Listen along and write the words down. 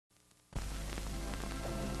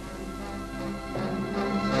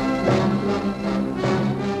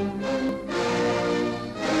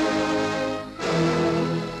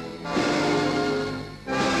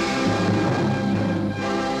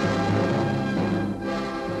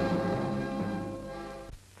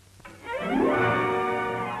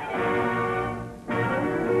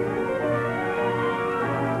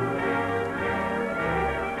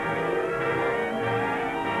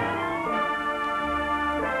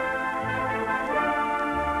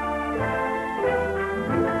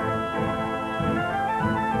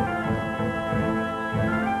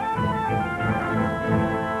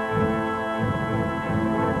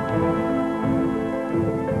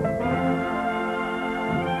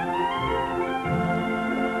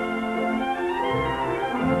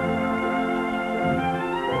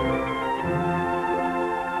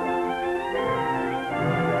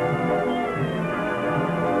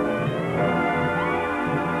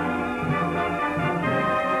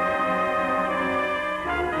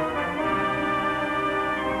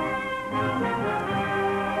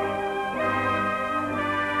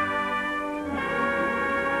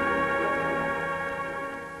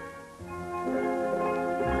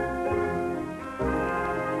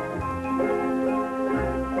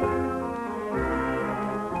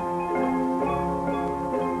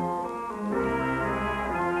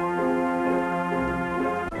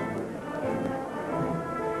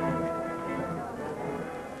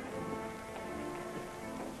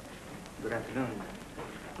afternoon.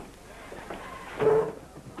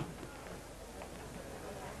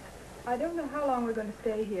 I don't know how long we're going to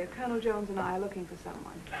stay here. Colonel Jones and I are looking for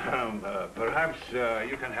someone. Perhaps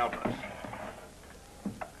you can help us.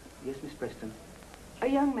 Yes, Miss Preston. A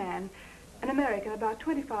young man, an American, about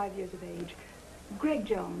 25 years of age. Greg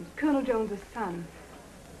Jones, Colonel Jones's son.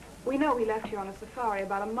 We know he left here on a safari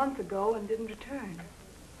about a month ago and didn't return.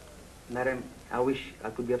 Madam, I wish I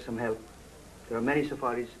could be of some help. There are many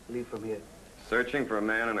safaris leave from here. Searching for a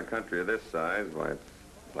man in a country of this size, why,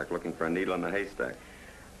 it's like looking for a needle in a haystack.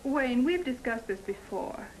 Wayne, we've discussed this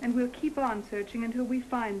before, and we'll keep on searching until we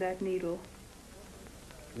find that needle.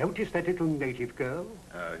 Notice that little native girl?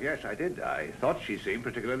 Yes, I did. I thought she seemed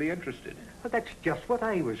particularly interested. Well, that's just what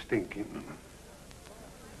I was thinking.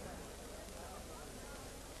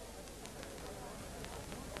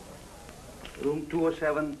 Room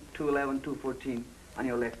 207, 211, 214, on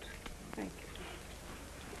your left. Thank you.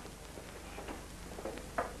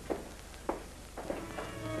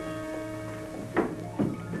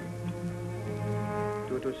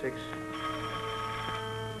 226.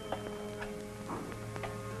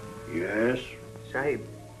 Yes? Sahib,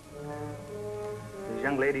 this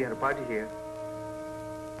young lady had a party here,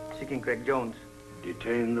 seeking Greg Jones.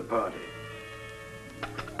 Detain the party.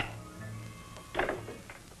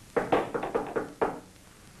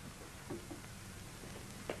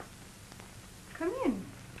 Come in.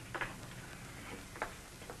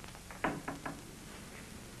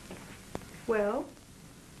 Well,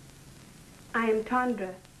 I am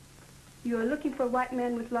Tandra. You are looking for a white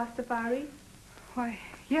man with lost safari? Why,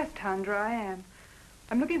 yes, Tandra, I am.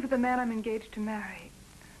 I'm looking for the man I'm engaged to marry,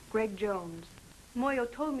 Greg Jones.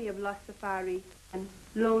 Moyo told me of lost safari and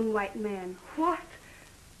lone white man. What?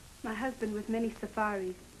 My husband with many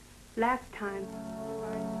safaris. Last time.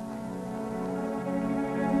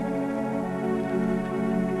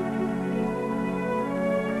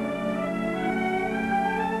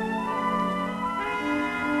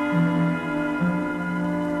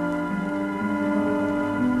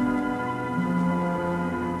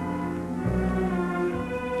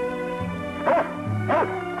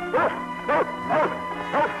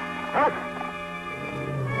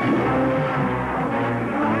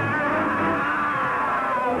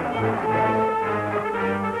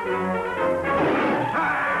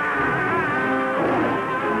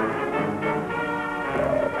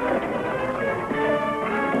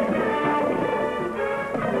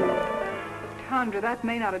 That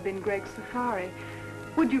may not have been Greg's safari.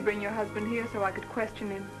 Would you bring your husband here so I could question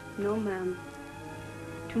him? No, ma'am.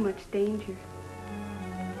 Too much danger.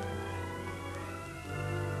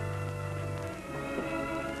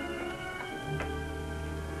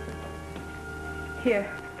 Here.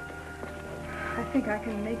 I think I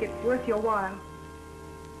can make it worth your while.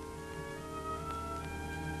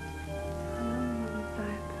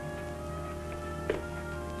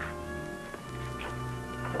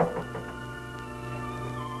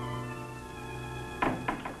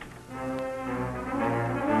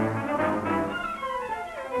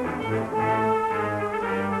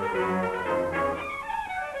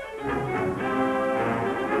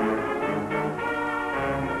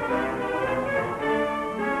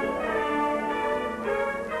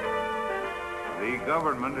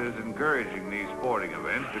 Government is encouraging these sporting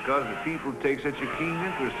events because the people take such a keen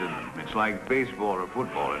interest in them. It's like baseball or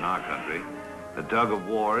football in our country. The tug of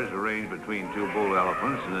war is arranged between two bull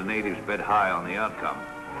elephants and the natives bet high on the outcome.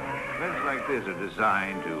 Events like this are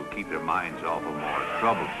designed to keep their minds off of more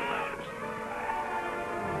troublesome matters.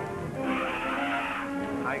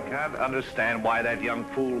 I can't understand why that young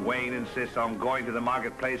fool Wayne insists on going to the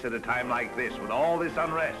marketplace at a time like this with all this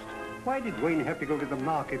unrest. Why did Wayne have to go to the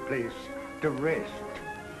marketplace? To rest.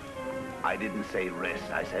 I didn't say rest,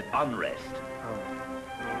 I said unrest. Oh.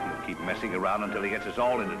 He'll keep messing around until he gets us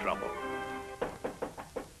all into trouble.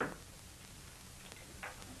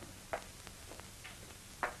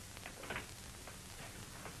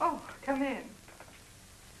 Oh, come in.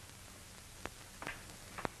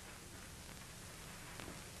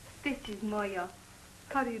 This is Moyo.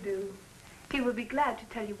 How do you do? He will be glad to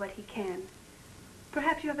tell you what he can.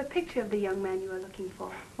 Perhaps you have a picture of the young man you are looking for.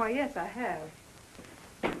 Why, yes, I have.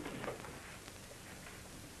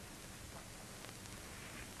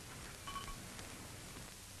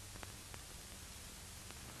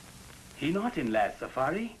 He not in last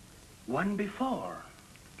safari, one before.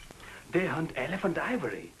 They hunt elephant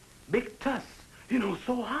ivory, big tusks,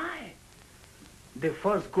 so high. They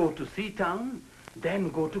first go to Seatown, then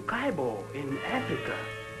go to Kaibo in Africa.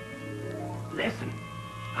 Listen,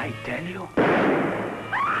 I tell you.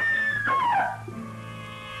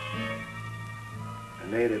 A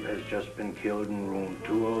native has just been killed in room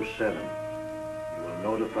 207.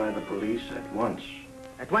 Notify the police at once.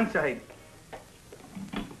 At once, Sahib.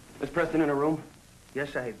 Is Preston in a room?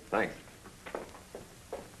 Yes, Sahib. Thanks.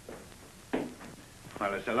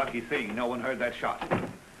 Well, it's a lucky thing no one heard that shot.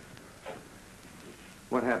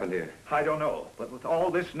 What happened here? I don't know, but with all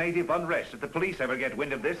this native unrest, if the police ever get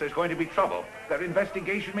wind of this, there's going to be trouble. Their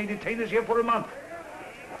investigation may detain us here for a month.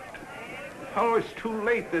 Oh, it's too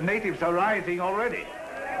late. The natives are rioting already.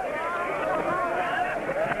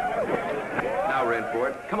 Now,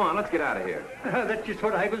 Renford, come on, let's get out of here. That's just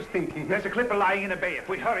what I was thinking. There's a clipper lying in a bay. If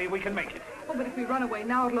we hurry, we can make it. Oh, but if we run away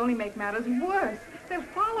now, it'll only make matters worse. They'll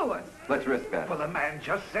follow us. Let's risk that. Well, the man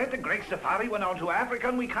just said the Great Safari went on to Africa,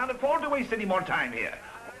 and we can't afford to waste any more time here.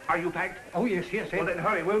 Are you packed? Oh, yes, yes, Well, then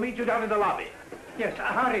hurry. We'll meet you down in the lobby. Yes,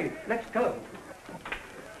 hurry. Let's go.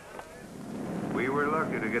 We were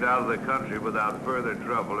lucky to get out of the country without further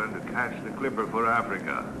trouble and to catch the clipper for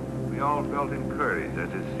Africa. We all felt encouraged as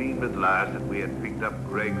it seemed at last that we had picked up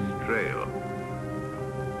Greg's trail.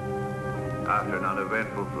 After an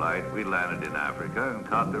uneventful flight, we landed in Africa and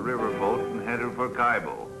caught the riverboat and headed for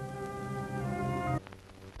Kaibo.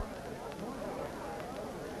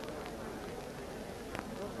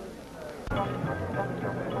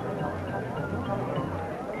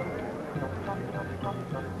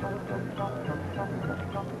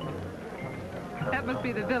 That must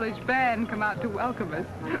be the village band come out to welcome us.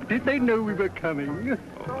 Did they know we were coming?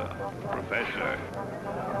 Oh, Professor.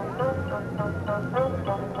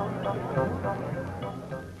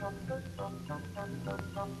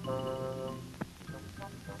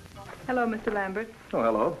 Hello, Mr. Lambert. Oh,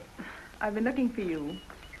 hello. I've been looking for you.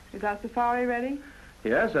 Is our safari ready?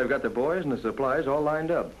 Yes, I've got the boys and the supplies all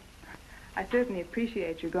lined up. I certainly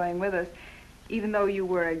appreciate you going with us, even though you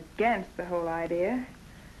were against the whole idea.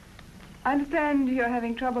 I understand you're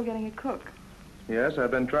having trouble getting a cook. Yes,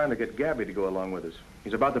 I've been trying to get Gabby to go along with us.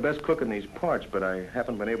 He's about the best cook in these parts, but I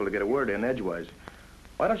haven't been able to get a word in edgewise.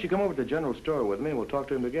 Why don't you come over to the general store with me and we'll talk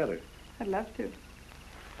to him together? I'd love to.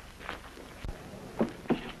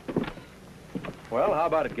 Well, how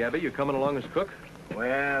about it, Gabby? You coming along as cook?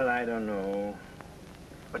 Well, I don't know.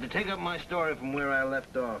 But to take up my story from where I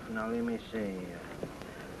left off, now let me see.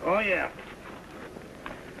 Oh, yeah.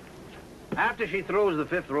 After she throws the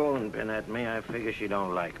 5th rolling pin at me, I figure she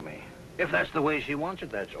don't like me. If that's the way she wants it,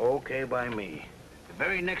 that's okay by me. The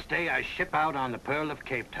very next day, I ship out on the Pearl of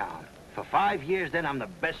Cape Town. For 5 years, then, I'm the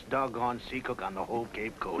best doggone sea cook on the whole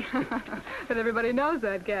Cape Coast. But everybody knows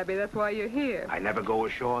that, Gabby. That's why you're here. I never go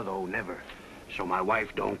ashore, though, never. So my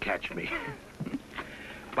wife don't catch me.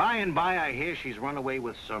 By and by, I hear she's run away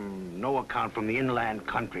with some no account from the inland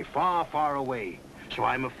country, far, far away. So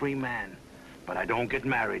I'm a free man. But I don't get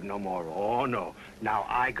married no more. Oh, no. Now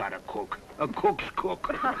I got a cook. A cook's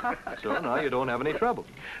cook. So now you don't have any trouble.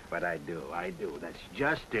 But I do. That's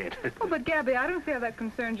just it. Oh, but Gabby, I don't feel that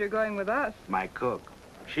concerned you're going with us. My cook.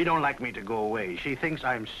 She don't like me to go away. She thinks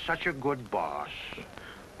I'm such a good boss.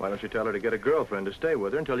 Why don't you tell her to get a girlfriend to stay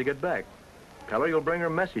with her until you get back? Tell her you'll bring her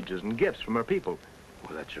messages and gifts from her people.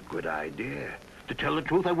 Well, that's a good idea. To tell the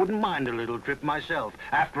truth, I wouldn't mind a little trip myself.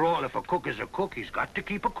 After all, if a cook is a cook, he's got to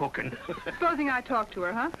keep a cooking. Supposing I talk to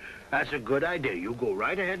her, huh? That's a good idea. You go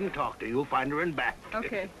right ahead and talk to her. You'll find her in back.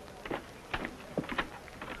 Okay.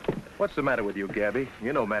 What's the matter with you, Gabby?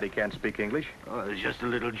 You know Mattie can't speak English. Oh, it's just a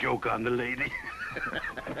little joke on the lady.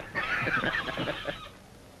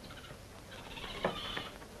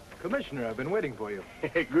 Commissioner, I've been waiting for you.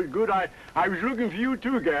 Good. I was looking for you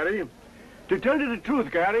too, Gary. To tell you the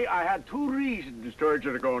truth, Gary, I had 2 reasons to stir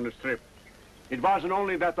you to go on this trip. It wasn't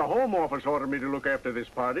only that the Home Office ordered me to look after this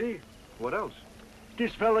party. What else?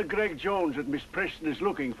 This fella Greg Jones that Miss Preston is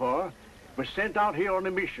looking for was sent out here on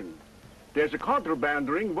a mission. There's a contraband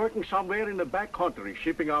ring working somewhere in the back country,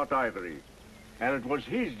 shipping out ivory. And it was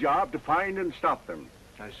his job to find and stop them.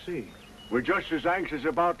 I see. We're just as anxious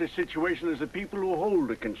about this situation as the people who hold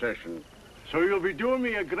the concession. So you'll be doing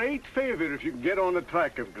me a great favor if you can get on the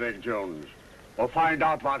track of Greg Jones. Or find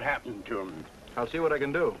out what happened to him. I'll see what I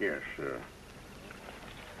can do. Yes, sir.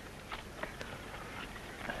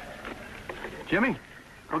 Jimmy,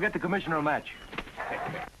 go get the commissioner a match.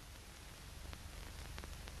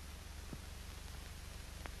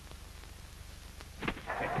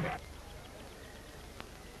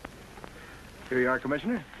 Here you are,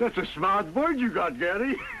 Commissioner. That's a smart bird you got,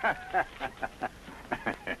 Gary.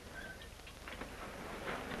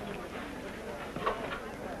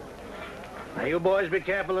 Now, you boys be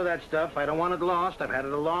careful of that stuff. I don't want it lost. I've had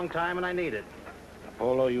it a long time and I need it.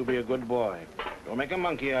 Apollo, you be a good boy. Don't make a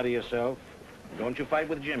monkey out of yourself. Don't you fight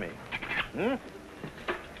with Jimmy. Hmm?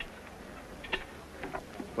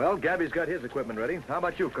 Well, Gabby's got his equipment ready. How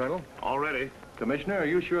about you, Colonel? All ready. Commissioner, are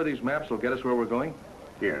you sure these maps will get us where we're going?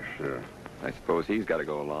 Yes, sir. I suppose he's got to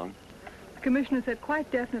go along. The commissioner said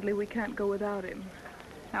quite definitely we can't go without him.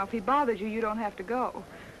 Now, if he bothers you, you don't have to go.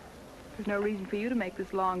 There's no reason for you to make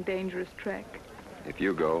this long, dangerous trek. If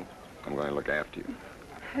you go, I'm going to look after you.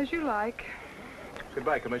 As you like.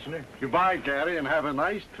 Goodbye, Commissioner. Goodbye, Gary, and have a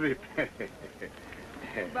nice trip.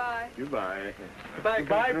 Goodbye. Goodbye. Goodbye,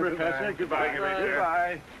 Goodbye, Commissioner. Professor. Goodbye, Commissioner.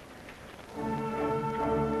 Goodbye.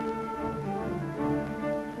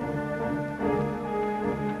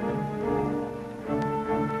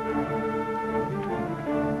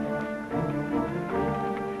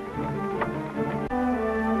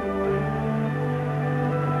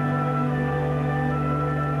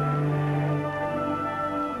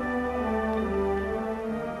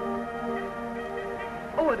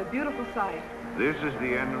 Oh, what a beautiful sight. This is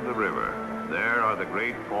the end of the river. There are the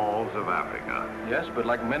great falls of Africa. Yes, but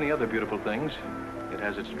like many other beautiful things, it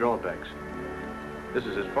has its drawbacks. This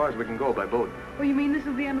is as far as we can go by boat. Oh, you mean this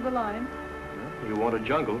is the end of the line? You want a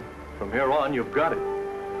jungle. From here on, you've got it.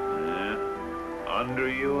 Yeah. Under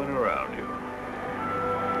you and around you.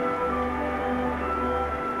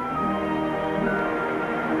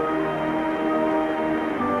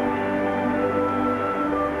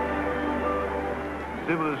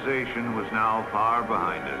 Civilization was now far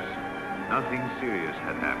behind us. Nothing serious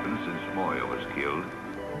had happened since Moya was killed,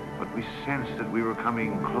 but we sensed that we were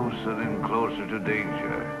coming closer and closer to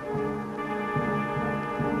danger.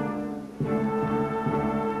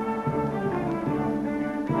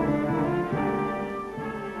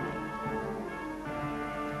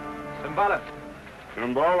 Simbala,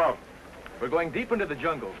 Simbala, we're going deep into the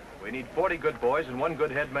jungle. We need 40 good boys and 1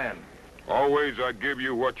 good head man. always I give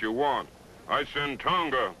you what you want. I send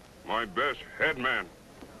Tonga, my best headman.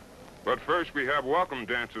 But first we have welcome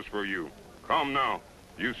dances for you. Come now,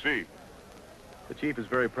 you see. The chief is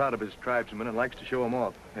very proud of his tribesmen and likes to show them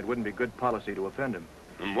off. It wouldn't be good policy to offend him.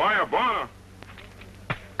 And Wayabana.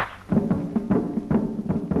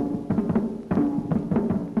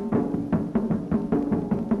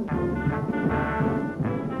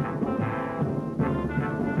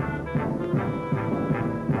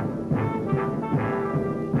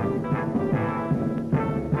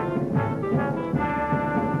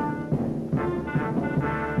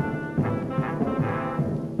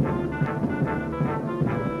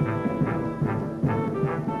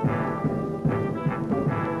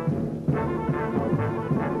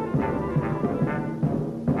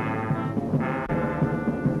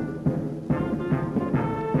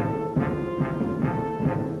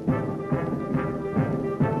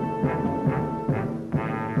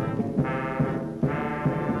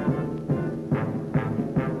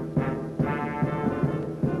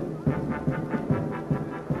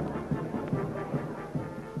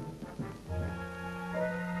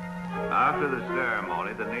 After the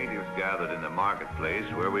ceremony, the natives gathered in the marketplace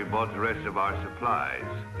where we bought the rest of our supplies,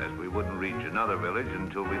 as we wouldn't reach another village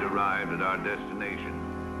until we'd arrived at our destination.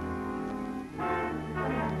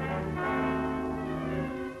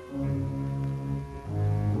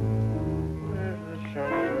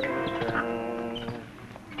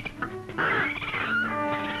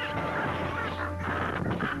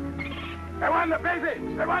 They won the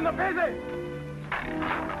busy! They won the busy!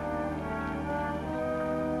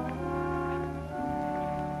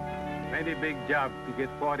 Plenty big job to get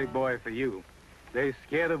 40 boy for you. They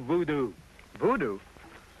scared of voodoo. Voodoo?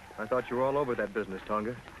 I thought you were all over that business,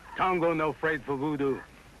 Tonga. Tongo no afraid for voodoo,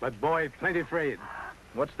 but boy plenty afraid.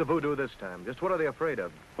 What's the voodoo this time? Just what are they afraid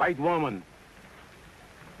of? White woman.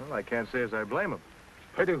 Well, I can't say as I blame them.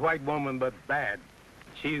 Pretty white woman, but bad.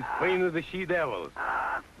 She's queen of the she-devils.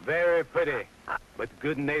 Very pretty, but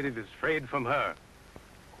good native is afraid from her.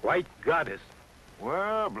 White goddess.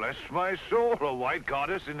 Well, bless my soul, a white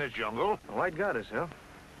goddess in the jungle. A white goddess, huh?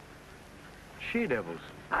 She-devils.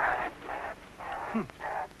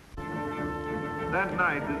 That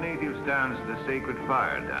night, the natives danced the sacred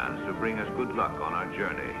fire dance to bring us good luck on our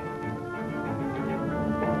journey.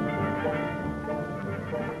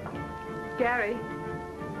 Gary.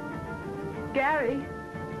 Gary.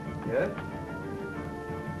 Yes?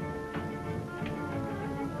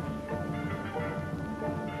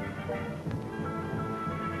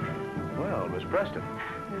 Well, Miss Preston.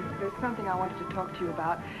 There's something I wanted to talk to you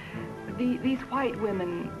about. These white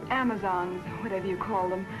women, Amazons, whatever you call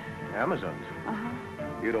them. Amazons? Uh-huh.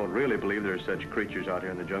 You don't really believe there's such creatures out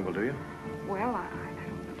here in the jungle, do you? Well, I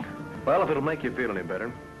don't know. Well, if it'll make you feel any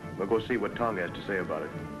better, we'll go see what Tonga has to say about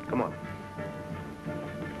it. Come on.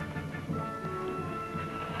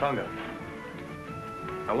 Tonga,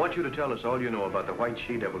 I want you to tell us all you know about the white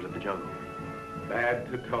she-devils of the jungle. Bad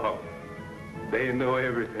to talk. They know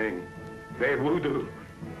everything. They voodoo.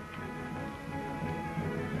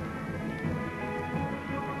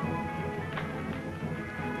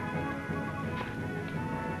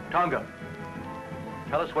 Tonga,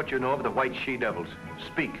 tell us what you know of the white she-devils.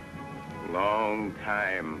 Speak. Long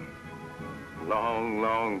time.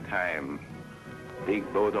 Long time.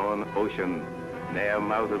 Big boat on ocean, near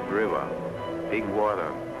mouth of river. Big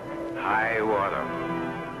water, high water.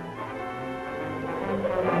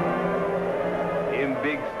 In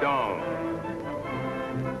big storm.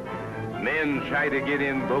 Men try to get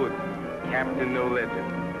in boat. Captain no let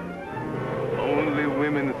it. Only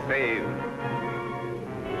women save.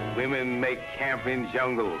 Women make camp in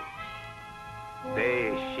jungle.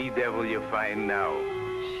 They she-devil you find now.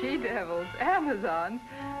 She-devils? Amazons?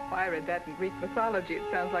 Why, I read that in Greek mythology. It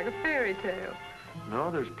sounds like a fairy tale.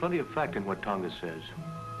 No, there's plenty of fact in what Tonga says.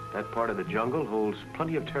 That part of the jungle holds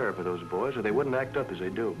plenty of terror for those boys, or they wouldn't act up as they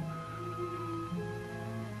do.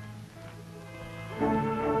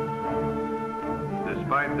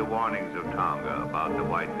 Despite the warnings of Tonga about the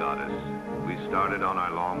White Goddess, we started on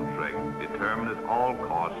our long trek, determined at all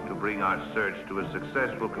costs to bring our search to a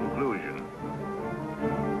successful conclusion.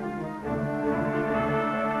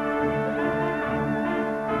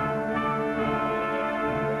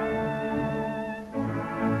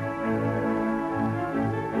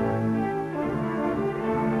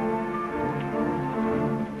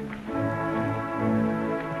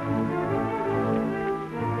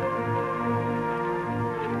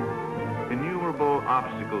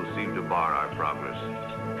 Obstacles seemed to bar our progress.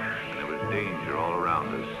 There was danger all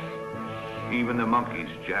around us. Even the monkeys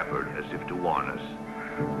jabbered as if to warn us.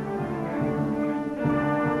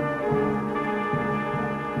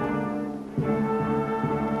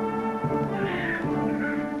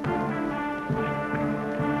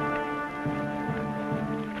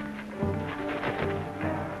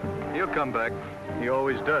 He'll come back. He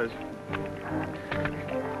always does.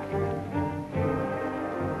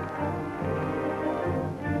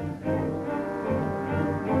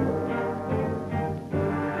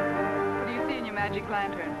 Magic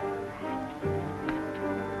lantern.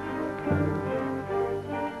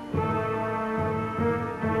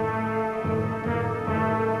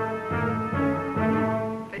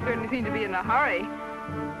 They certainly seem to be in a hurry. They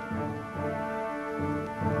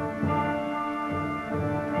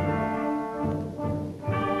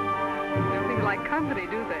don't seem to like company,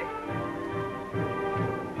 do they?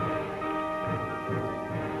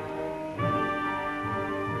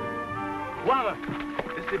 Walla!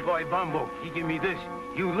 This is the boy Bombo. He give me this.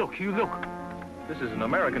 You look. This is an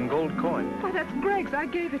American gold coin. Why, that's Greg's. I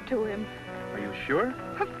gave it to him. Are you sure?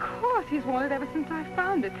 Of course. He's wanted ever since I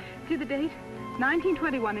found it. See the date?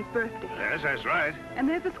 1921, his birthday. Yes, that's right. And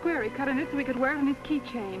there's the square he cut in it so he could wear it on his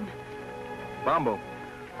keychain. Bombo,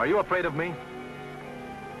 are you afraid of me?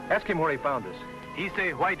 Ask him where he found this. He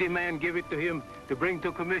say whitey man give it to him to bring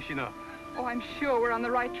to commissioner. Oh, I'm sure we're on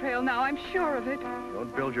the right trail now. I'm sure of it.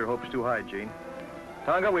 Don't build your hopes too high, Gene.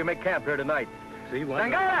 Tonga, we make camp here tonight. See what?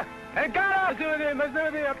 Tangara! Tangara!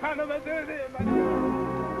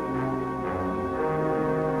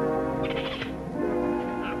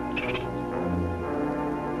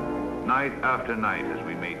 Night after night as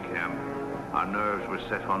we made camp, our nerves were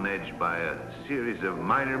set on edge by a series of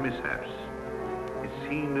minor mishaps. It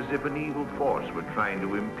seemed as if an evil force were trying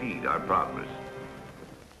to impede our progress.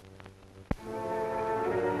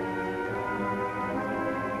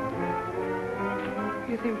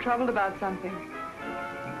 You seem troubled about something.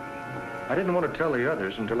 I didn't want to tell the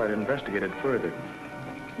others until I'd investigated further.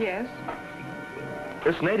 Yes?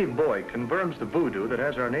 This native boy confirms the voodoo that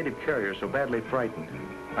has our native carrier so badly frightened.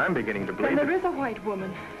 I'm beginning to believe Then there is a white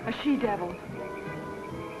woman, a she-devil.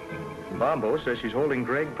 Bombo says she's holding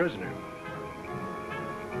Greg prisoner.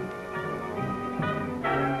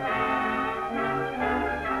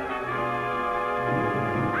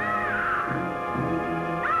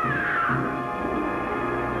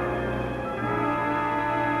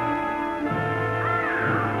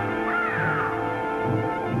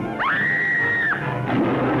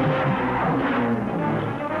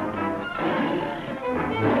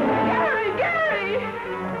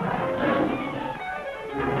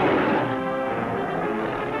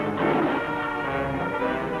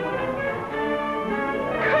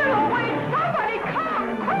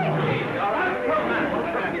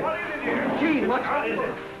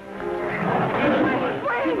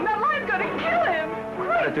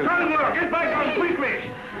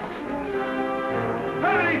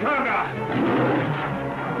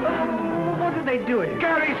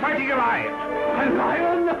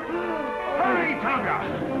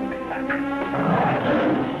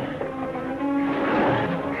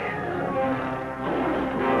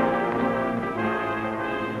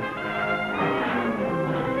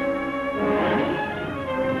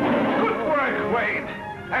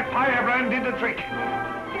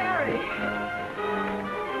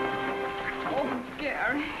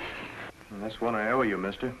 Gary. And that's one I owe you,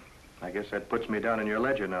 mister. I guess that puts me down in your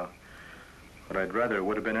ledger now. But I'd rather it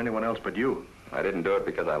would have been anyone else but you. I didn't do it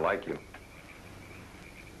because I like you.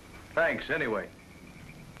 Thanks, anyway.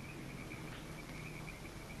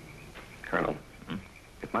 Colonel,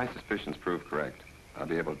 if my suspicions prove correct, I'll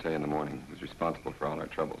be able to tell you in the morning who's responsible for all our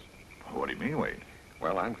troubles. What do you mean, Wade?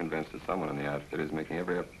 Well, I'm convinced that someone in the outfit is making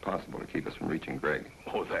every effort possible to keep us from reaching Greg.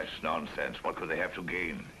 Oh, that's nonsense. What could they have to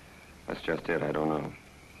gain? That's just it. I don't know.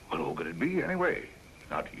 Well, who could it be, anyway?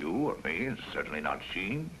 Not you or me, and certainly not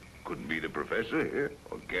Sheen. Couldn't be the professor here,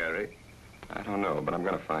 or Gary. I don't know, but I'm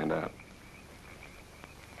going to find out.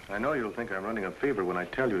 I know you'll think I'm running a fever when I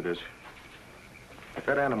tell you this. If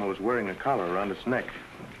that animal was wearing a collar around its neck.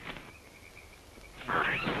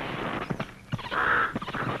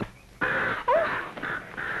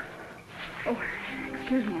 Oh,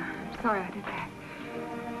 excuse me. I'm sorry I did that.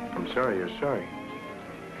 I'm sorry you're sorry.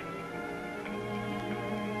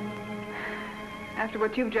 After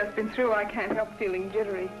what you've just been through, I can't help feeling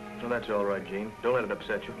jittery. Well, that's all right, Jean. Don't let it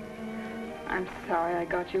upset you. I'm sorry I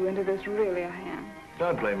got you into this. Really, I am.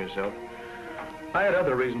 Don't blame yourself. I had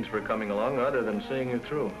other reasons for coming along other than seeing you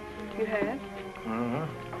through. You had?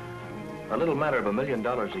 A little matter of $1 million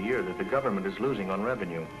a year that the government is losing on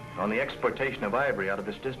revenue, on the exportation of ivory out of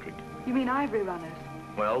this district. You mean ivory runners?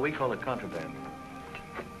 Well, we call it contraband.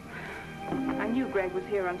 I knew Greg was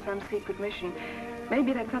here on some secret mission.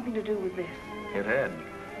 Maybe it had something to do with this. It had.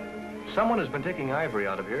 Someone has been taking ivory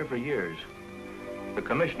out of here for years. The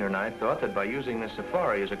commissioner and I thought that by using this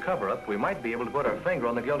safari as a cover-up, we might be able to put our finger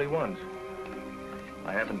on the guilty ones.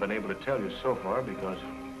 I haven't been able to tell you so far because,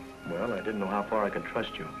 well, I didn't know how far I could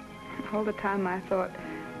trust you. All the time I thought,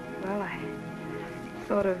 well, I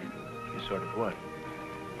sort of... You sort of what?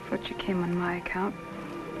 Thought you came on my account.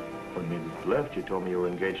 When we left, you told me you were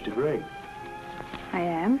engaged to Greg. I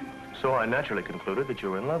am? So I naturally concluded that you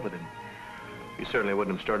were in love with him. You certainly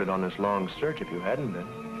wouldn't have started on this long search if you hadn't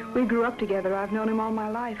been. We grew up together. I've known him all my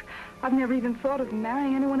life. I've never even thought of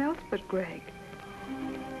marrying anyone else but Greg.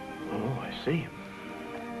 Oh, I see.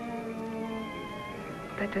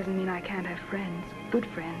 That doesn't mean I can't have friends. Good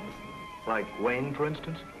friends. Like Wayne, for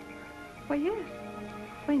instance? Well, yes.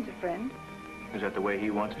 Wayne's a friend. Is that the way he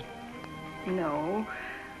wants it? No,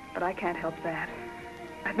 but I can't help that.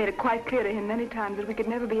 I've made it quite clear to him many times that we could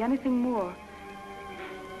never be anything more.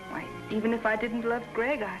 Why, even if I didn't love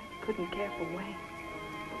Greg, I couldn't care for Wayne.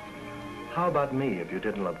 How about me if you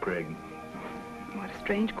didn't love Greg? What a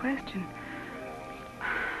strange question.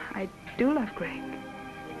 I do love Greg.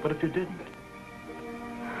 But if you didn't?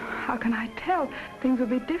 How can I tell? Things would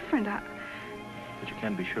be different. But you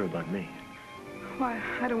can't be sure about me. Why,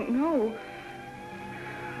 I don't know.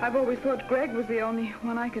 I've always thought Greg was the only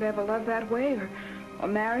one I could ever love that way or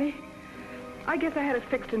marry. I guess I had it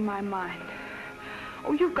fixed in my mind.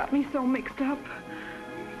 Oh, you've got me so mixed up.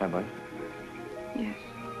 Have I? Yes.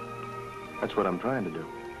 That's what I'm trying to do.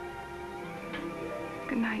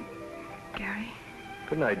 Good night, Gary.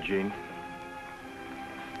 Good night, Jean.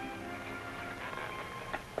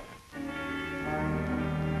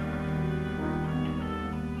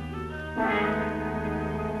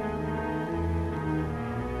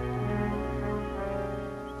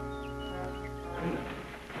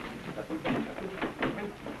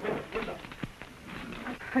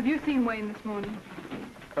 Have you seen Wayne this morning?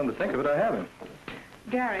 Come to think of it, I haven't.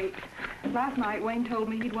 Gary, last night Wayne told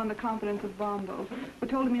me he'd won the confidence of Bombo, who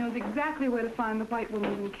told him he knows exactly where to find the white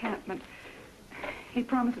woman's encampment. He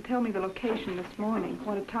promised to tell me the location this morning.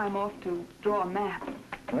 Wanted time off to draw a map.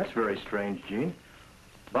 Well, that's very strange, Jean.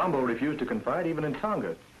 Bombo refused to confide even in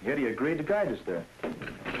Tonga, yet he agreed to guide us there.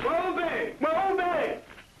 Wolbe! Wolbe!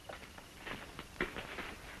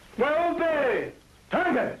 Wolbe!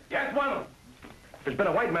 Tonga! Yes, one. There's been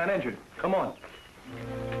a white man injured. Come on.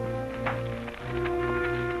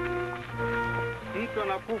 Iko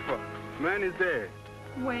nakufa. Man is dead.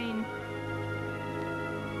 Wayne.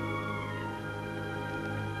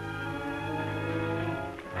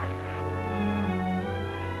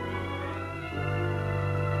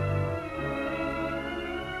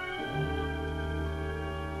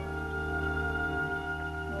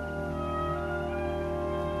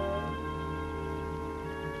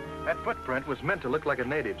 That footprint was meant to look like a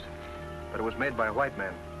native's, but it was made by a white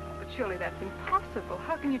man. But surely that's impossible.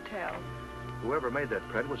 How can you tell? Whoever made that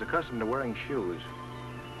print was accustomed to wearing shoes.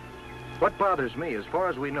 What bothers me, as far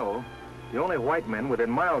as we know, the only white men within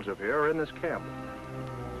miles of here are in this camp.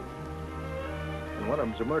 And one of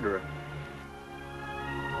them's a murderer.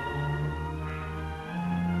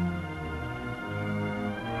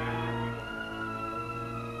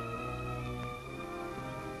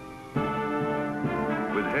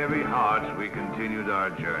 With heavy heavy hearts, we continued our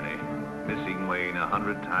journey, missing Wayne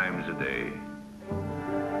 100 times a day.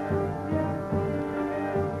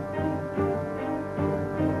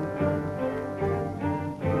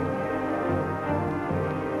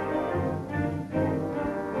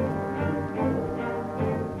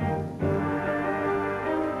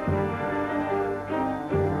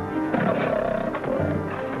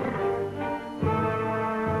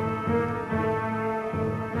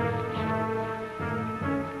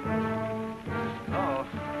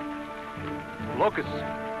 Locusts.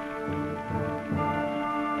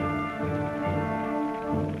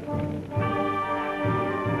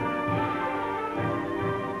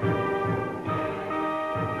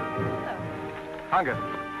 Hunger.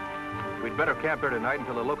 We'd better camp here tonight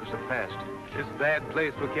until the locusts have passed. This bad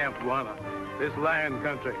place for Camp Juana. This lion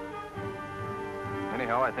country.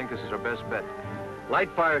 Anyhow, I think this is our best bet. Light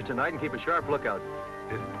fires tonight and keep a sharp lookout.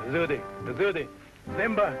 Zudi.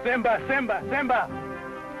 Simba, Simba, Simba, Simba!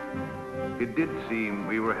 It did seem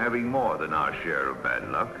we were having more than our share of bad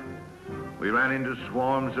luck. We ran into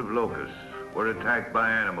swarms of locusts, were attacked by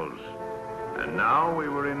animals, and now we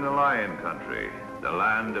were in the lion country, the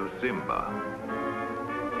land of Simba.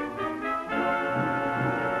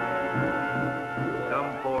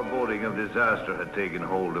 Some foreboding of disaster had taken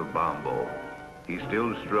hold of Bombo. He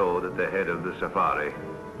still strode at the head of the safari,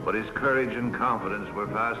 but his courage and confidence were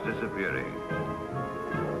fast disappearing.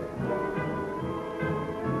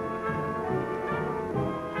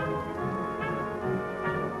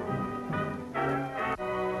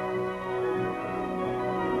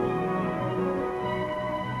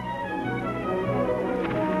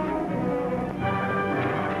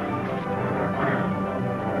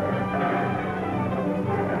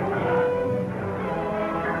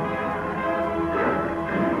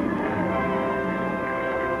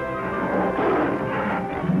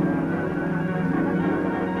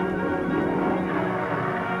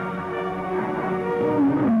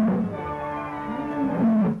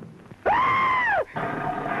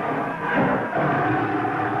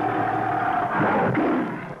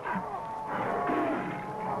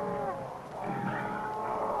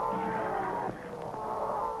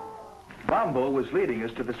 Bombo was leading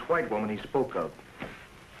us to this white woman he spoke of.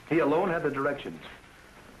 He alone had the directions.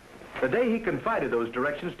 The day he confided those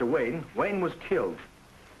directions to Wayne, Wayne was killed.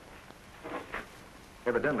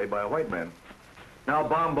 Evidently by a white man. Now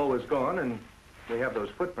Bombo is gone, and we have those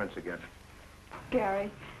footprints again. Gary,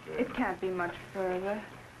 it can't be much further.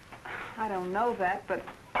 I don't know that, but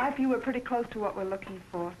I feel we're pretty close to what we're looking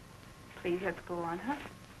for. Please, let's go on, huh?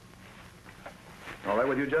 All right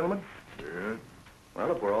with you, gentlemen? Yeah. Well,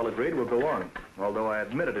 if we're all agreed, we'll go on. Although I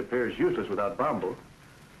admit it appears useless without Bombo.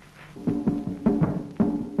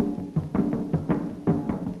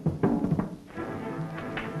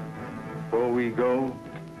 Before we go,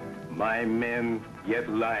 my men get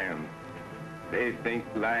lion. They think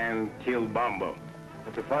lion killed Bombo.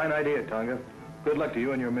 That's a fine idea, Tonga. Good luck to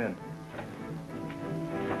you and your men.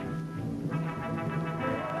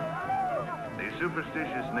 The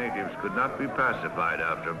superstitious natives could not be pacified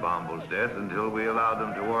after Bombo's death until we allowed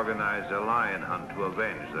them to organize a lion hunt to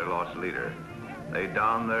avenge their lost leader. They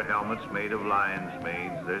donned their helmets made of lion's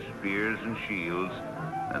manes, their spears and shields,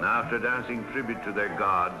 and after dancing tribute to their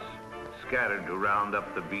gods, scattered to round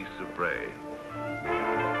up the beasts of prey.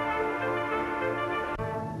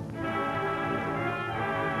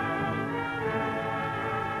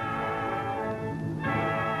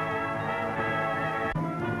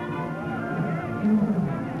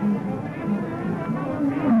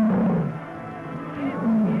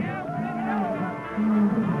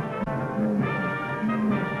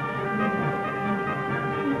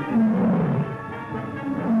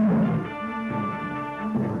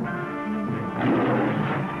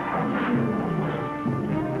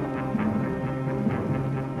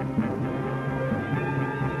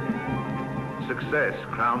 Success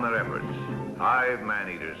crowned their efforts. 5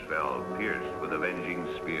 man-eaters fell, pierced with avenging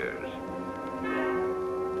spears.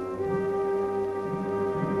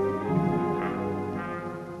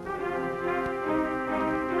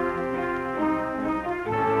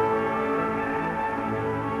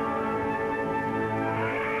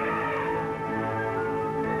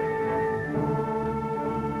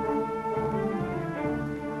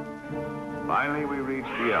 Finally, we reached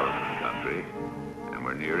the elephant country, and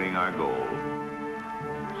we're nearing our goal.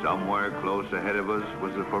 Somewhere close ahead of us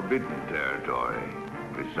was the forbidden territory,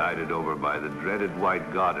 presided over by the dreaded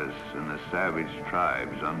white goddess and the savage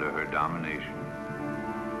tribes under her domination.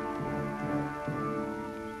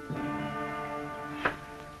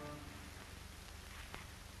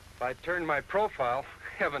 If I turn my profile,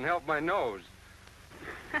 heaven help my nose.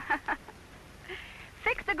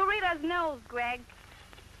 Fix the garage Zita's nose, Greg.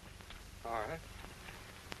 All right.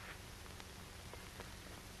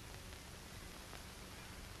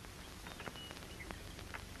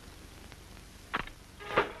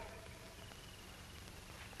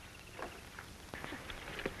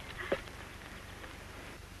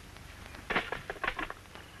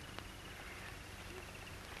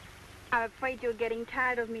 I'm afraid you're getting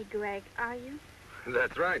tired of me, Greg, are you?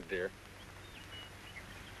 That's right, dear.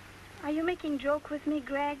 Are you making joke with me,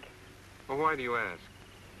 Greg? Well, why do you ask?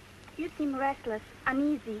 You seem restless,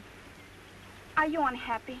 uneasy. Are you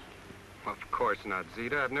unhappy? Of course not,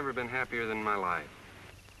 Zita. I've never been happier than my life.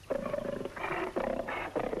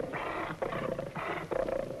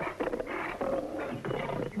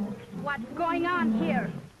 What's going on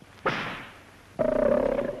here?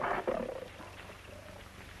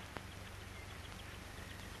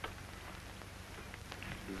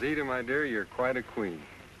 Zita, my dear, you're quite a queen.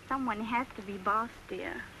 Someone has to be boss,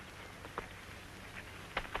 dear.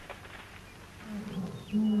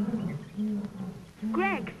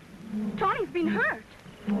 Greg, Tony's been hurt.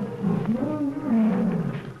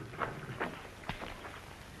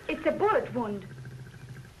 It's a bullet wound.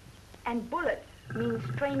 And bullets mean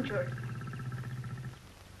strangers.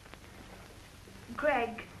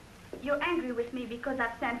 Greg, you're angry with me because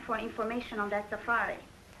I've sent for information on that safari.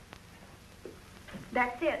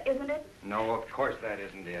 That's it, isn't it? No, of course that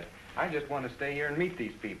isn't it. I just want to stay here and meet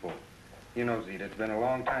these people. You know, Zita, it's been a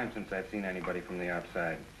long time since I've seen anybody from the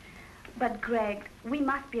outside. But, Greg, we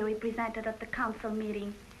must be represented at the council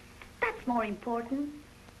meeting. That's more important.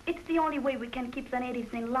 It's the only way we can keep the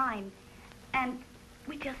natives in line. And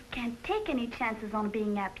we just can't take any chances on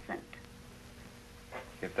being absent.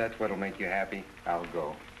 If that's what'll make you happy, I'll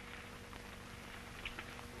go.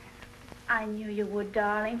 I knew you would,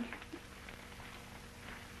 darling.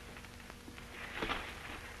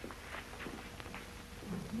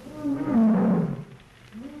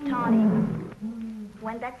 Tony,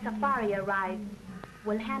 when that safari arrives,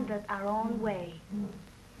 we'll handle it our own way,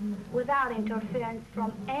 without interference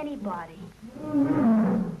from anybody.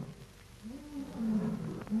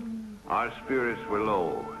 Our spirits were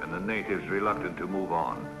low, and the natives reluctant to move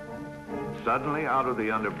on. Suddenly, out of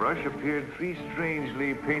the underbrush appeared three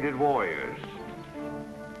strangely painted warriors.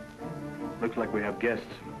 Looks like we have guests.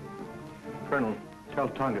 Colonel, tell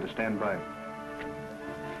Tonga to stand by.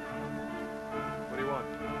 What do you want?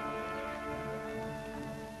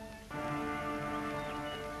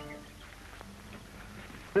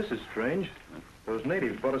 This is strange. Those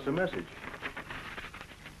natives brought us a message.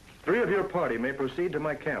 3 of your party may proceed to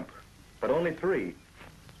my camp, but only 3.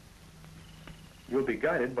 You'll be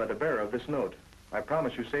guided by the bearer of this note. I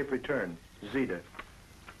promise you safe return. Zita.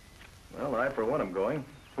 Well, I, for one, am going.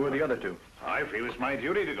 Who are the other 2? I feel it's my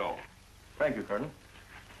duty to go. Thank you, Colonel.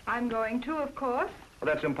 I'm going too, of course.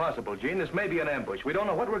 Well, that's impossible, Jean. This may be an ambush. We don't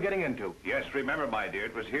know what we're getting into. Yes, remember, my dear,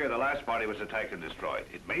 it was here the last party was attacked and destroyed.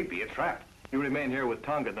 It may be a trap. You remain here with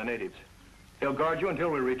Tonga and the natives. They'll guard you until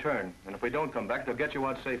we return. And if we don't come back, they'll get you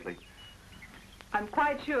out safely. I'm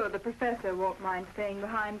quite sure the professor won't mind staying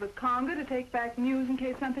behind with Conga to take back news in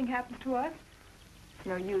case something happens to us.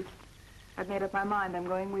 No use. I've made up my mind. I'm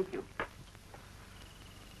going with you.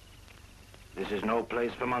 This is no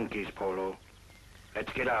place for monkeys, Polo.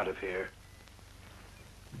 Let's get out of here.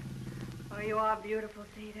 Oh, you are beautiful,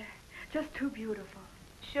 Zita. Just too beautiful.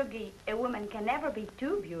 Shuggy, a woman can never be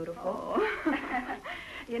too beautiful. Oh.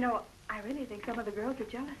 You know, I really think some of the girls are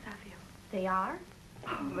jealous of you. They are?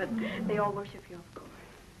 Oh, but they all worship you, of course.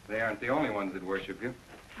 They aren't the only ones that worship you.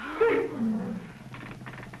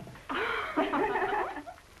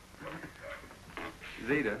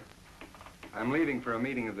 Zita, I'm leaving for a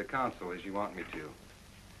meeting of the council as you want me to.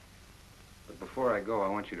 But before I go, I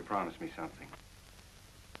want you to promise me something.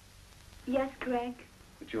 Yes, Greg?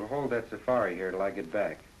 That you'll hold that safari here till I get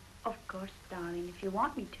back. Of course, darling, if you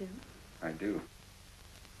want me to. I do.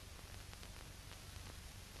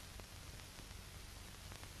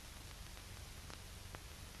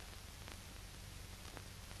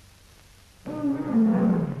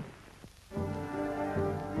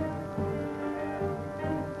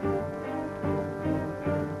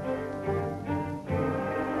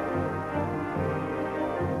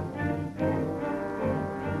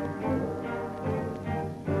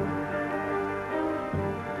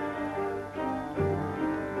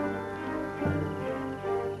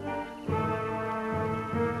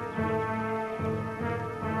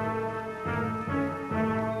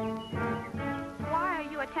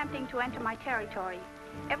 To enter my territory.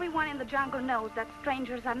 Everyone in the jungle knows that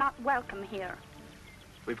strangers are not welcome here.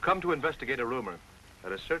 We've come to investigate a rumor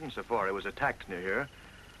that a certain safari was attacked near here,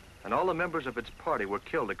 and all the members of its party were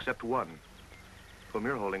killed except one. whom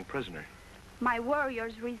you're holding prisoner. My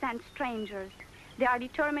warriors resent strangers. They are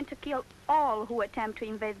determined to kill all who attempt to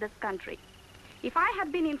invade this country. If I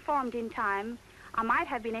had been informed in time, I might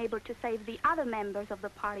have been able to save the other members of the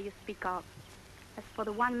party you speak of. As for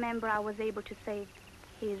the one member I was able to save,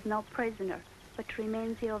 he is no prisoner, but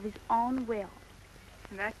remains here of his own will.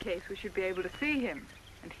 In that case, we should be able to see him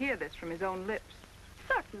and hear this from his own lips.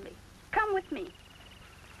 Certainly. Come with me.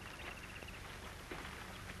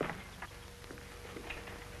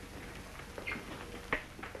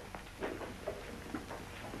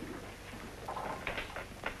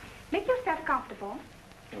 Make yourself comfortable.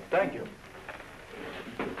 Well, thank you.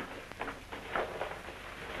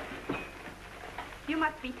 You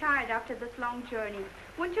must be tired after this long journey.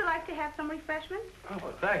 Wouldn't you like to have some refreshments? Oh,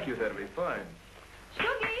 well, thank you. That'll be fine.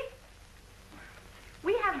 Shugi!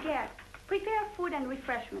 We have guests. Prepare food and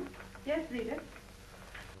refreshments. Yes, Zita.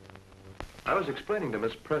 I was explaining to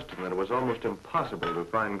Miss Preston that it was almost impossible to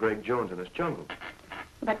find Greg Jones in this jungle.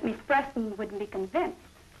 But Miss Preston wouldn't be convinced.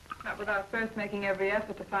 Not without first making every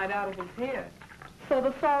effort to find out if he's here. So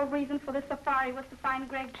the sole reason for the safari was to find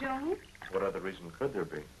Greg Jones? What other reason could there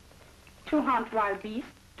be? To hunt wild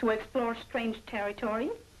beasts, to explore strange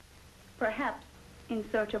territory, perhaps in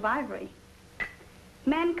search of ivory.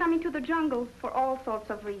 Men come into the jungle for all sorts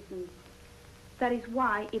of reasons. That is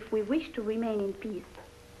why, if we wish to remain in peace,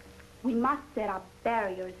 we must set up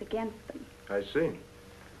barriers against them. I see.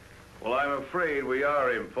 Well, I'm afraid we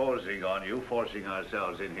are imposing on you, forcing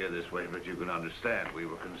ourselves in here this way, but you can understand we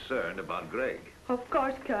were concerned about Greg. Of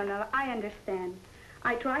course, Colonel, I understand.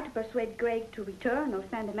 I tried to persuade Greg to return or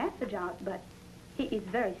send a message out, but he is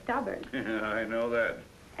very stubborn. I know that.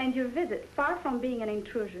 And your visit, far from being an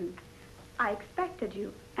intrusion, I expected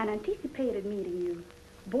you and anticipated meeting you,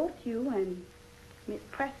 both you and Miss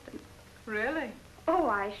Preston. Really? Oh,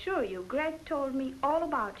 I assure you, Greg told me all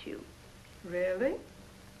about you. Really?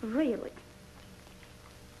 Really.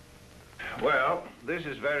 Well, this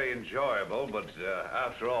is very enjoyable, but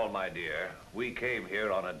after all, my dear, we came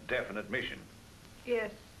here on a definite mission.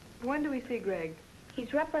 Yes. When do we see Greg?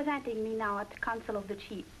 He's representing me now at the Council of the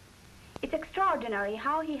Chiefs. It's extraordinary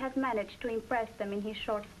how he has managed to impress them in his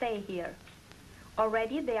short stay here.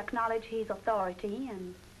 Already they acknowledge his authority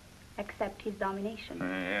and accept his domination.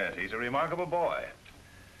 Yes, he's a remarkable boy.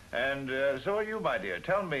 And so are you, my dear.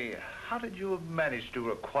 Tell me, how did you manage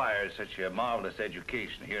to acquire such a marvelous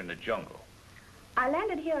education here in the jungle? I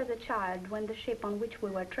landed here as a child when the ship on which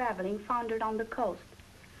we were traveling foundered on the coast.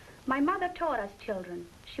 My mother taught us children.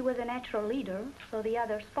 She was a natural leader, so the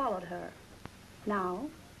others followed her. Now,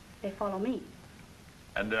 they follow me.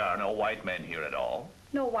 And there are no white men here at all?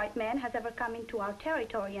 No white man has ever come into our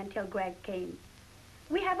territory until Greg came.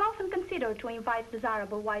 We have often considered to invite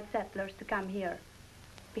desirable white settlers to come here,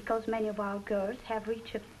 because many of our girls have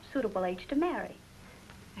reached a suitable age to marry.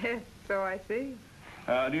 Yes, so I see.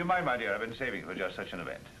 Do you mind, my dear? I've been saving for just such an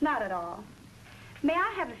event. Not at all. May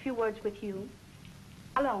I have a few words with you?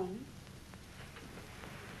 Alone.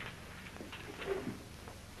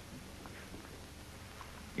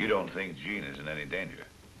 You don't think Jean is in any danger?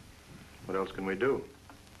 What else can we do?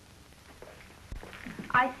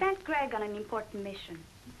 I sent Greg on an important mission,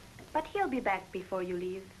 but he'll be back before you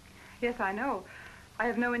leave. Yes, I know. I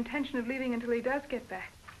have no intention of leaving until he does get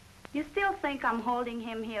back. You still think I'm holding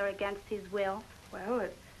him here against his will? Well,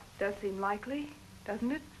 it does seem likely,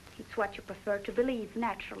 doesn't it? It's what you prefer to believe,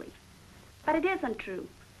 naturally. But it isn't true.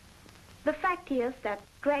 The fact is that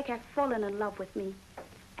Greg has fallen in love with me,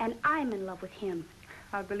 and I'm in love with him.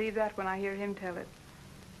 I'll believe that when I hear him tell it.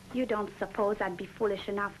 You don't suppose I'd be foolish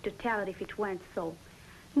enough to tell it if it weren't so,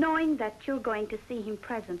 knowing that you're going to see him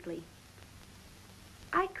presently.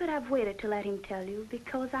 I could have waited to let him tell you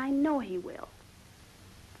because I know he will.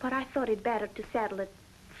 But I thought it better to settle it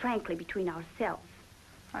frankly between ourselves.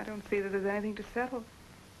 I don't see that there's anything to settle.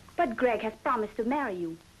 But Greg has promised to marry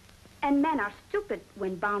you. And men are stupid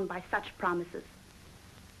when bound by such promises.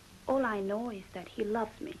 All I know is that he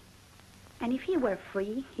loves me. And if he were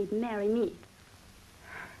free, he'd marry me.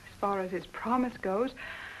 As far as his promise goes,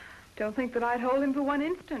 don't think that I'd hold him for one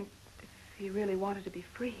instant if he really wanted to be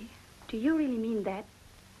free. Do you really mean that?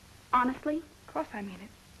 Honestly? Of course I mean it.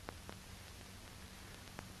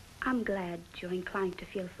 I'm glad you're inclined to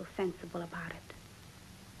feel so sensible about it.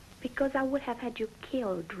 Because I would have had you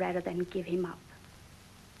killed rather than give him up.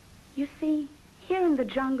 You see, here in the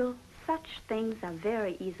jungle, such things are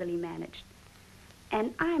very easily managed.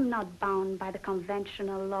 And I'm not bound by the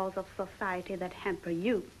conventional laws of society that hamper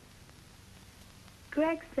you.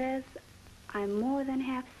 Greg says I'm more than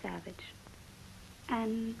half savage.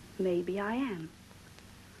 And maybe I am.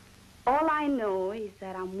 All I know is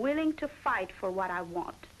that I'm willing to fight for what I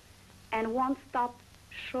want. and won't stop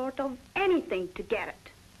short of anything to get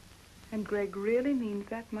it. And Greg really means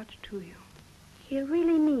that much to you. He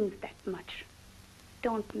really means that much.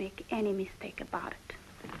 Don't make any mistake about it.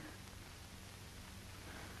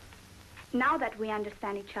 Now that we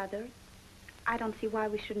understand each other, I don't see why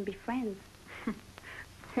we shouldn't be friends.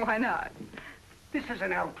 Why not? This is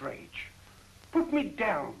an outrage. Put me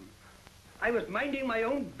down. I was minding my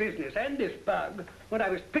own business and this bug when I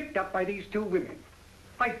was picked up by these two women.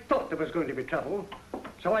 I thought there was going to be trouble,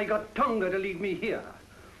 so I got Tonga to leave me here.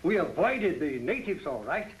 We avoided the natives all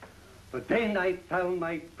right, but then I found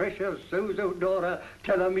my precious Zozodora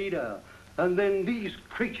Telemida, and then these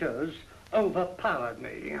creatures overpowered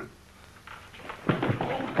me.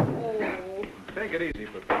 Oh. Take it easy,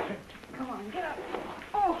 Patricia. Come on, get up.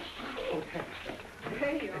 Oh.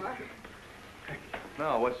 There you are.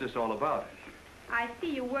 Now, what's this all about? I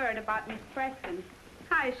see you worried about Miss Preston.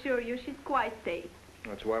 I assure you she's quite safe.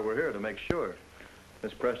 That's why we're here, to make sure.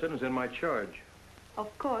 Miss Preston is in my charge.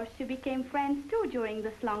 Of course, you became friends too during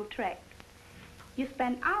this long trek. You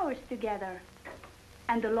spent hours together.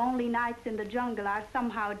 And the lonely nights in the jungle are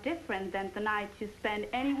somehow different than the nights you spend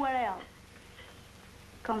anywhere else.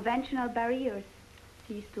 Conventional barriers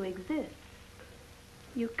cease to exist.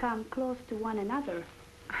 You come close to one another.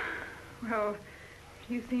 Well,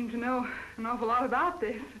 you seem to know an awful lot about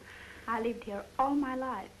this. I lived here all my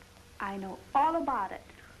life. I know all about it.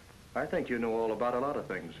 I think you know all about a lot of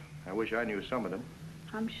things. I wish I knew some of them.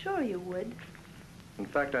 I'm sure you would. In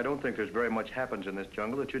fact, I don't think there's very much happens in this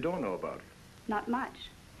jungle that you don't know about. Not much.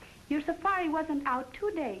 Your safari wasn't out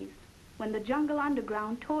 2 days when the jungle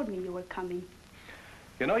underground told me you were coming.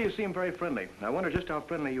 You know, you seem very friendly. I wonder just how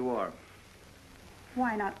friendly you are.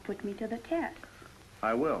 Why not put me to the test?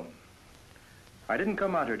 I will. I didn't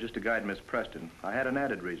come out here just to guide Miss Preston. I had an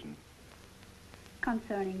added reason.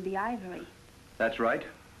 Concerning the ivory. That's right.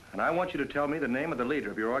 And I want you to tell me the name of the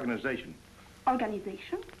leader of your organization.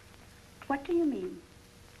 Organization? What do you mean?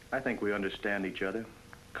 I think we understand each other.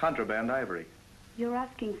 Contraband ivory. You're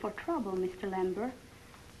asking for trouble, Mr. Lambert.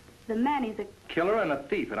 The man is a killer and a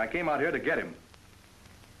thief, and I came out here to get him.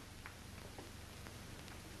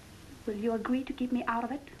 Will you agree to keep me out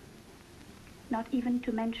of it? Not even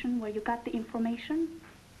to mention where you got the information?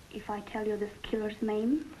 If I tell you this killer's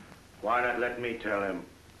name? Why not let me tell him?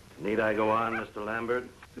 Need I go on, Mr. Lambert?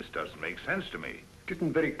 This doesn't make sense to me.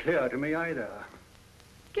 Didn't very clear to me either.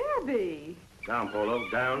 Gabby! Down, Polo,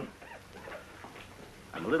 down.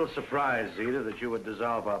 I'm a little surprised, Zita, that you would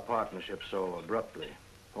dissolve our partnership so abruptly.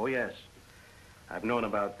 Oh, yes. I've known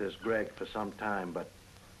about this Greg for some time, but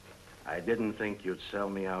I didn't think you'd sell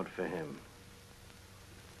me out for him.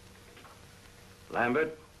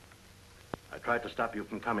 Lambert, I tried to stop you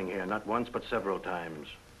from coming here, not once, but several times.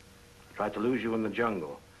 I tried to lose you in the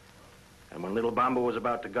jungle. And when little Bomba was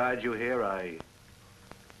about to guide you here, I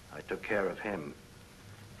took care of him.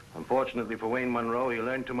 Unfortunately for Wayne Monroe, he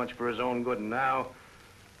learned too much for his own good, and now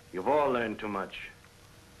you've all learned too much.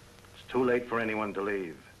 It's too late for anyone to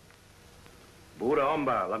leave. Buda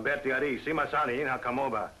omba, lamberti ari, simasani, ina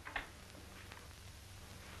kamoba.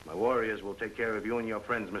 My warriors will take care of you and your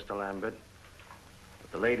friends, Mr. Lambert.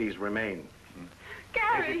 But the ladies remain.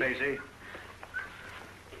 Gary! Pacey.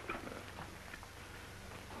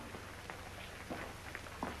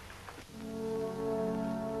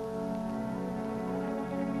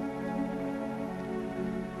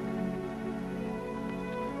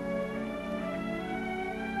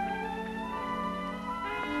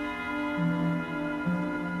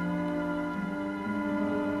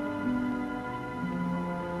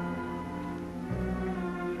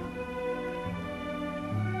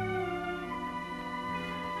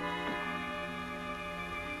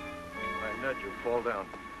 You fall down.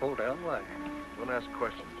 Fall down? Why? Don't ask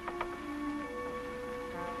questions.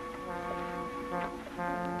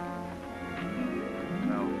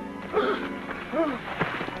 Now.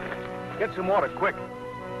 Get some water, quick.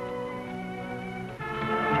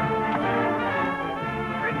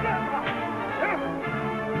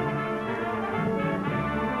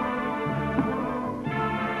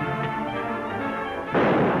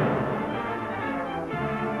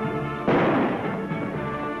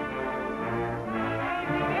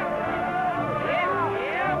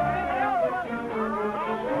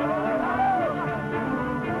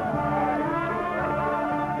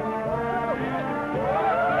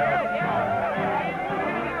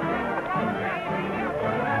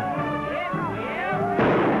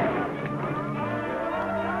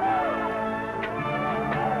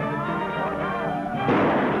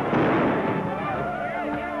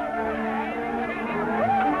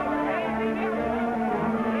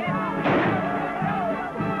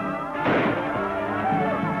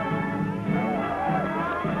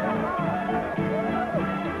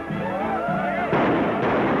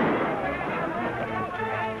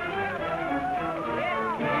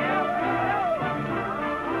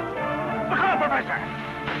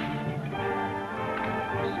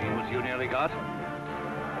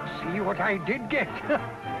 see what I did get.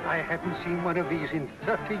 I haven't seen one of these in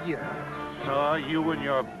 30 years. So you and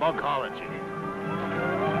your bugology.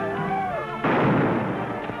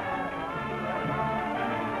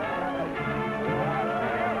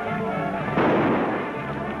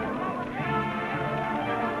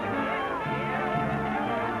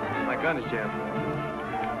 My gun is jammed.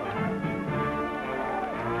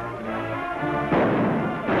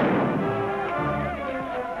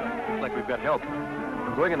 Looks like we've got help.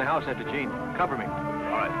 I'm going in the house after Jean. Cover me. All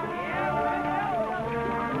right.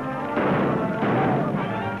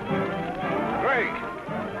 Greg!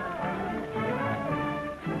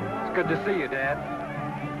 It's good to see you, Dad.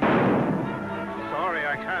 Sorry,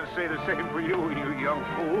 I can't say the same for you, you young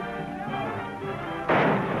fool.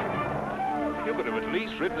 You could have at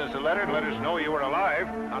least written us a letter to let us know you were alive.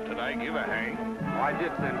 Not that I give a hang. Oh, I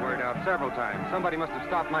did send word out several times. Somebody must have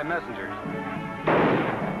stopped my messengers.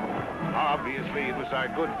 Obviously, it was our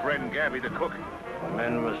good friend Gabby the cook.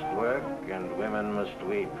 Men must work and women must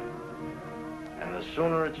weep. And the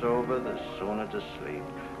sooner it's over, the sooner to sleep.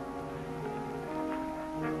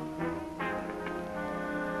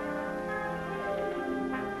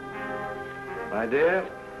 My dear,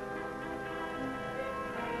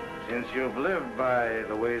 since you've lived by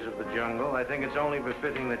the ways of the jungle, I think it's only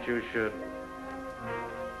befitting that you should,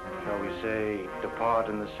 shall we say, depart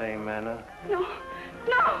in the same manner. No,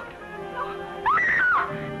 no, no.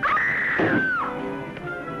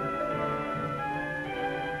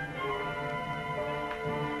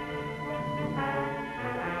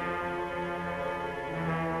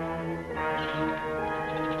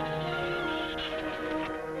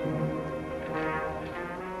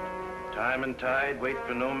 Time and tide wait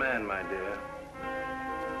for no man, my dear.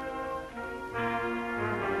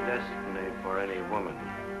 Destiny for any woman.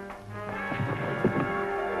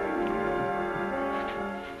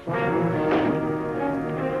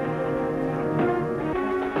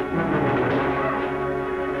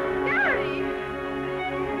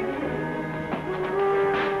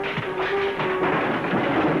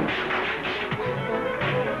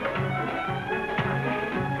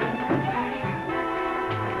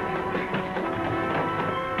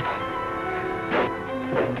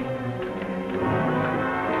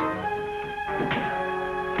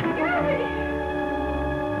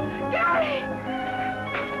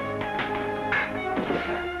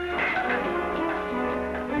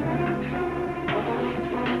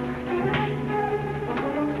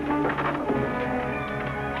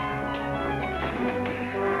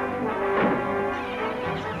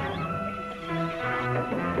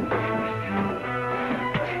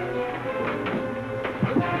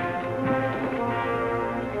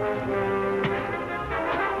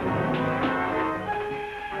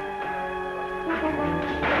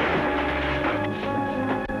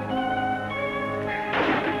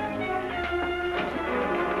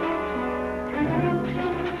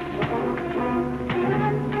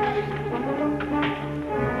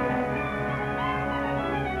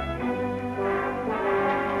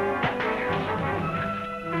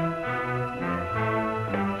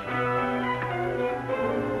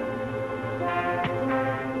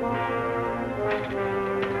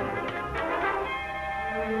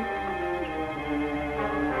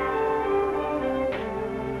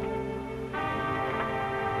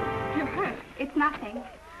 Nothing.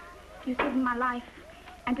 You saved my life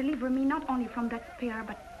and delivered me not only from that spear,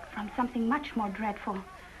 but from something much more dreadful.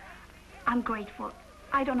 I'm grateful.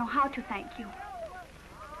 I don't know how to thank you.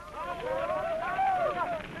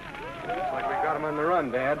 Looks like we got him on the run,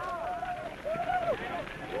 Dad.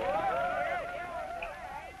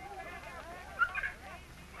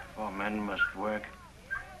 For men must work,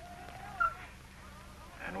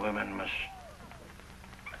 and women must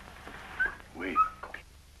weep.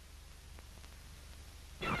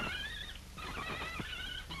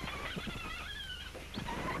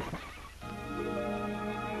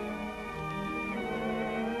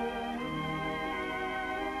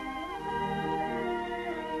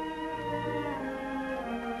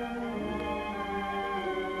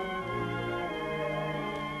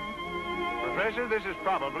 Professor, this is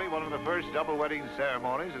probably one of the first double wedding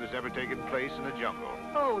ceremonies that has ever taken place in the jungle.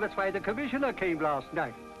 Oh, that's why the commissioner came last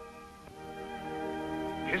night.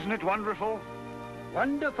 Isn't it wonderful?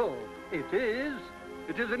 Wonderful. It is.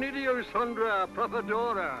 It is an Idiosondra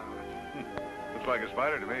Propagora. Looks like a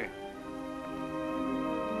spider to me.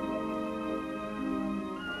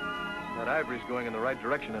 That ivory's going in the right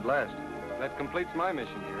direction at last. That completes my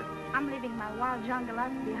mission here. I'm leaving my wild jungle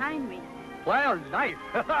life behind me. Wild life?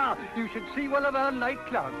 You should see one of our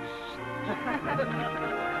nightclubs.